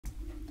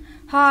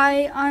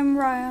Hi, I'm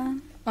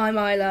Ryan, I'm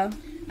Isla.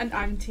 And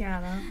I'm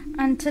Tiana.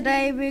 and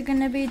today we're going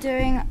to be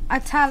doing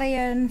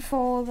Italian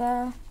for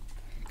the...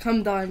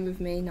 Come Dine with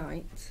me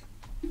night.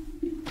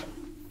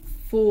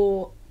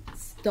 For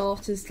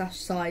starters /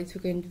 sides,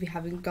 we're going to be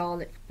having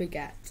garlic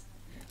baguette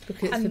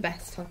because it's the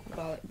best type of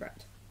garlic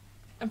bread.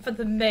 And for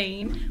the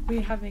main,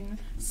 we're having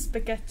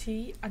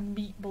spaghetti and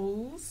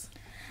meatballs.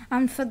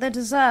 And for the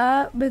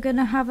dessert, we're going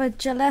to have a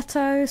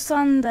gelato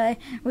sundae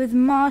with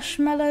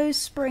marshmallow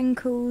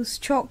sprinkles,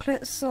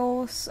 chocolate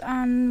sauce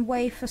and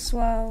wafer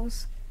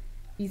swirls.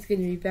 It's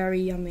going to be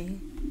very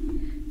yummy.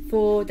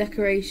 For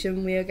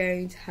decoration, we are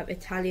going to have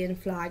Italian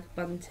flag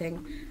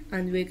bunting,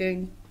 and we're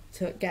going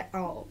to get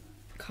our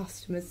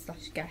customers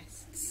 /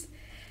 guests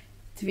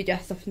to be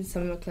dressed up in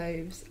summer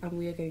clothes, and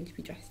we are going to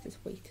be dressed as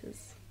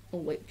waiters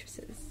or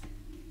waitresses.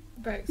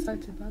 Very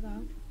excited about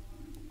that.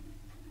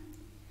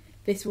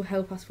 This will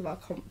help us with our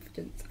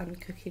confidence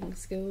and cooking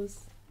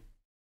skills.